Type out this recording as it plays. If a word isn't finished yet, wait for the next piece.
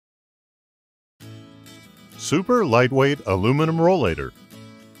Super Lightweight Aluminum Rollator.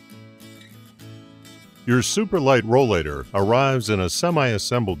 Your super light rollator arrives in a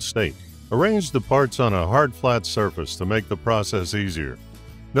semi-assembled state. Arrange the parts on a hard flat surface to make the process easier.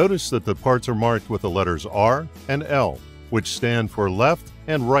 Notice that the parts are marked with the letters R and L, which stand for left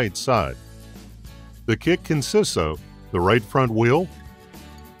and right side. The kit consists of the right front wheel,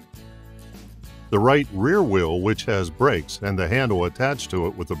 the right rear wheel, which has brakes and the handle attached to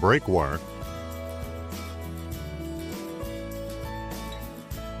it with a brake wire,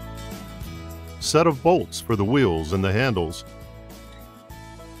 set of bolts for the wheels and the handles,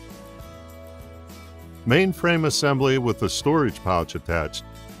 mainframe assembly with the storage pouch attached,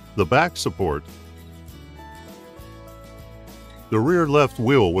 the back support, the rear left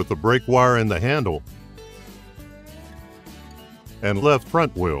wheel with the brake wire and the handle, and left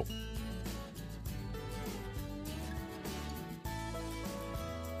front wheel.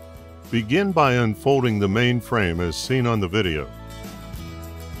 Begin by unfolding the main frame as seen on the video.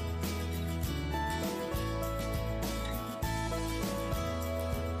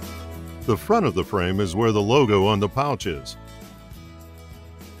 The front of the frame is where the logo on the pouch is.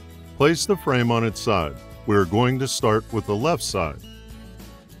 Place the frame on its side. We're going to start with the left side.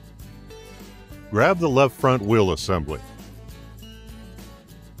 Grab the left front wheel assembly.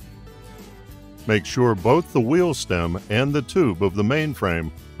 Make sure both the wheel stem and the tube of the main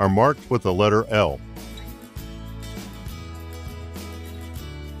frame are marked with the letter L.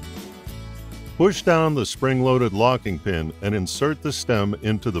 Push down the spring-loaded locking pin and insert the stem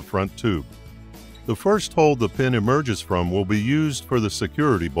into the front tube. The first hole the pin emerges from will be used for the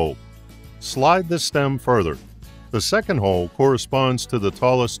security bolt. Slide the stem further. The second hole corresponds to the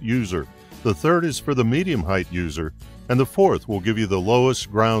tallest user, the third is for the medium height user, and the fourth will give you the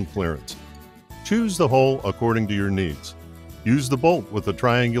lowest ground clearance. Choose the hole according to your needs. Use the bolt with the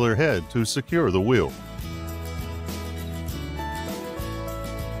triangular head to secure the wheel.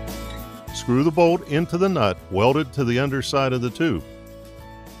 Screw the bolt into the nut welded to the underside of the tube.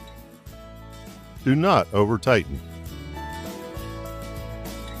 Do not over-tighten.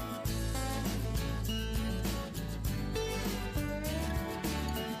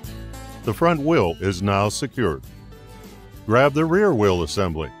 The front wheel is now secured. Grab the rear wheel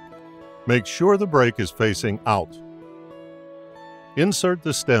assembly. Make sure the brake is facing out. Insert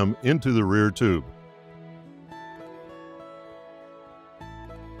the stem into the rear tube.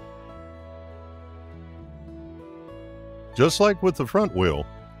 Just like with the front wheel,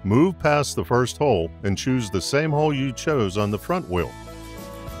 move past the first hole and choose the same hole you chose on the front wheel.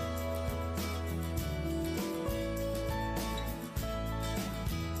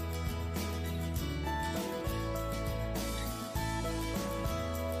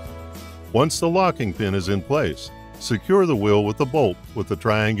 Once the locking pin is in place, secure the wheel with the bolt with the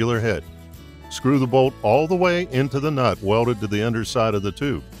triangular head. Screw the bolt all the way into the nut welded to the underside of the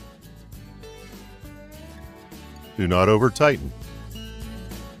tube. Do not over-tighten.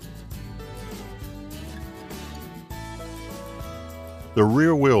 The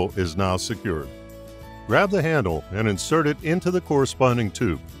rear wheel is now secured. Grab the handle and insert it into the corresponding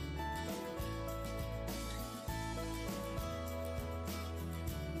tube.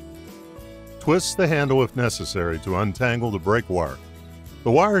 Twist the handle if necessary to untangle the brake wire.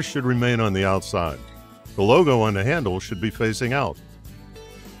 The wires should remain on the outside. The logo on the handle should be facing out.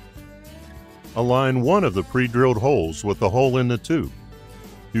 Align one of the pre-drilled holes with the hole in the tube.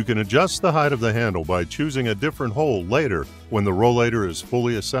 You can adjust the height of the handle by choosing a different hole later when the rollator is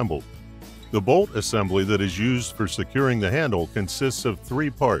fully assembled. The bolt assembly that is used for securing the handle consists of three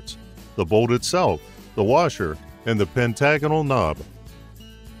parts: the bolt itself, the washer, and the pentagonal knob.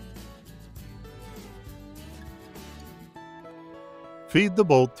 Feed the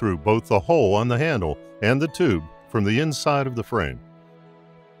bolt through both the hole on the handle and the tube from the inside of the frame.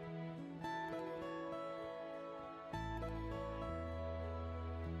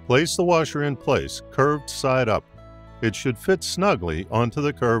 Place the washer in place, curved side up. It should fit snugly onto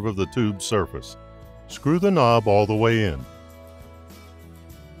the curve of the tube surface. Screw the knob all the way in.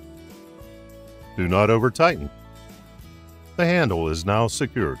 Do not over-tighten. The handle is now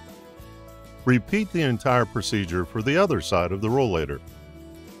secured. Repeat the entire procedure for the other side of the rollator.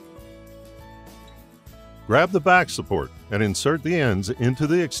 Grab the back support and insert the ends into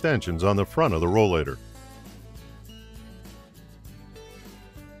the extensions on the front of the rollator.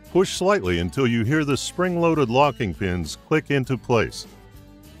 Push slightly until you hear the spring-loaded locking pins click into place.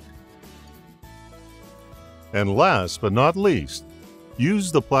 And last but not least,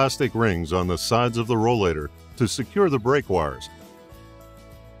 use the plastic rings on the sides of the rollator to secure the brake wires.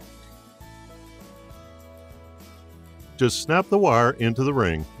 Just snap the wire into the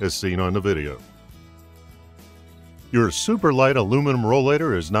ring as seen on the video. Your super light aluminum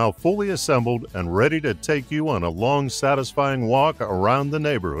rollator is now fully assembled and ready to take you on a long, satisfying walk around the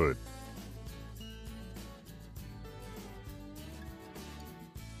neighborhood.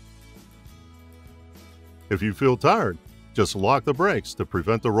 If you feel tired, just lock the brakes to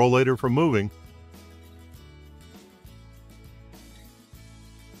prevent the rollator from moving.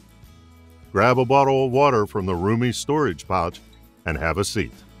 Grab a bottle of water from the roomy storage pouch and have a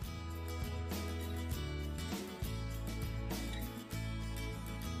seat.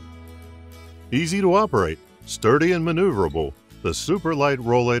 Easy to operate, sturdy and maneuverable, the Super Light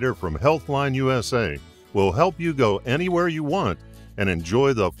Rollator from Healthline USA will help you go anywhere you want and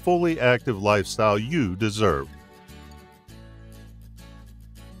enjoy the fully active lifestyle you deserve.